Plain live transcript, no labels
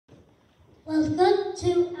Welcome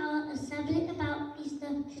to our assembly about Easter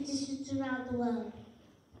traditions around the world.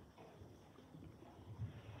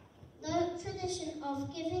 The tradition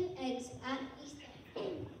of giving eggs at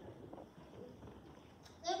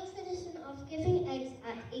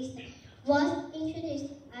Easter was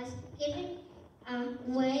introduced as giving a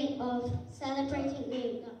way of celebrating New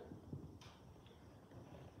Year.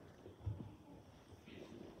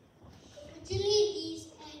 Originally, these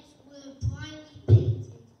eggs were brightly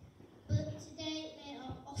painted, but today they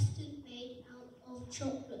are often made out of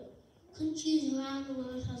chocolate. Countries around the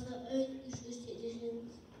world have their own Easter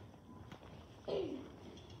traditions. In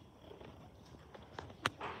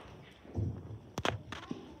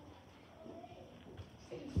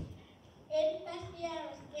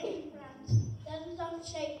festivals in France, dozens of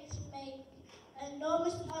sheikhs make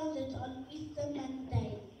enormous omelets on Easter Monday.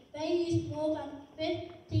 They use more than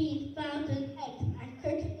 15,000 eggs and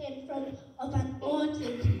cook in front of an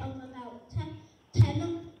audience of about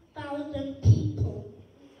 10,000 people.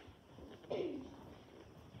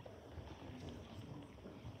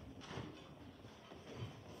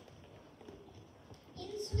 In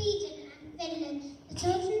Sweden and Finland, the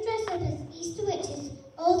children dress up as Easter witches,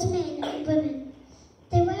 old men and women.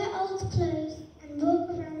 They wear old clothes and walk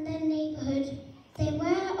around their neighborhood. They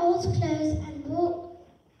wear old clothes and walk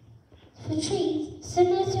for trees,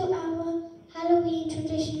 similar to our Halloween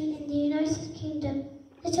tradition in the United Kingdom.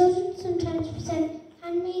 The children sometimes present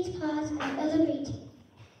handmade cards and other greetings.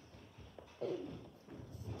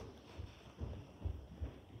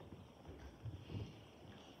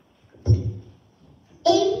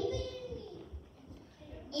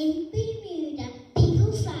 In Bermuda,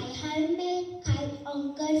 people fly homemade kites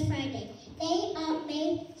on Good Friday. They are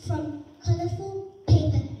made from colourful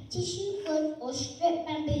paper, tissue, wood, or strip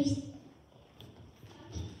bamboos.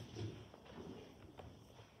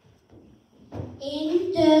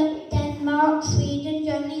 In Denmark, Sweden,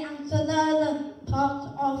 Germany, and some other parts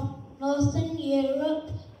of Northern Europe,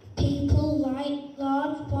 people light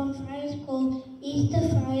large bonfires called Easter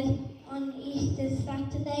fires on Easter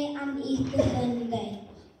Saturday and Easter Sunday.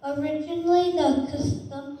 Originally, the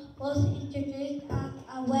custom was introduced as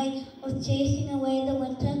a way of chasing away the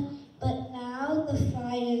winter, but now the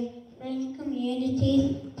fires bring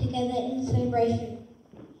communities together in celebration.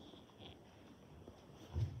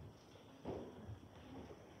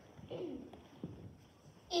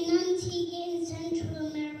 In Antigua in Central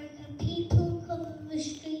America, people cover the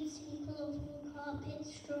streets in colourful carpets,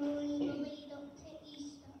 drawing the lead up to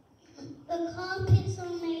Easter. The carpets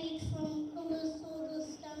are made from colours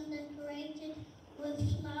sawdust and decorated with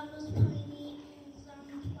flowers, pineapples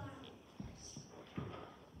and plants.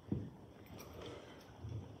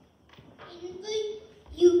 In the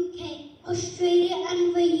UK, Australia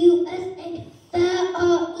and the USA, there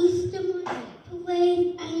are Easter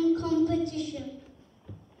parades and competitions.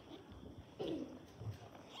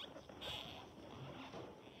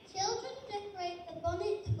 Children decorate the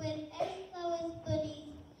bonnets with egg flowers,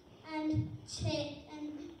 bunnies, and chicks, and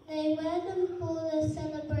they wear them for the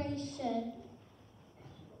celebration.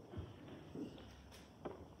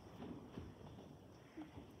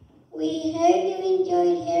 We hope you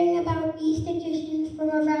enjoyed hearing about Easter traditions from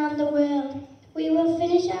around the world. We will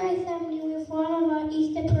finish our assembly with one of our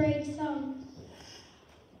Easter parade songs.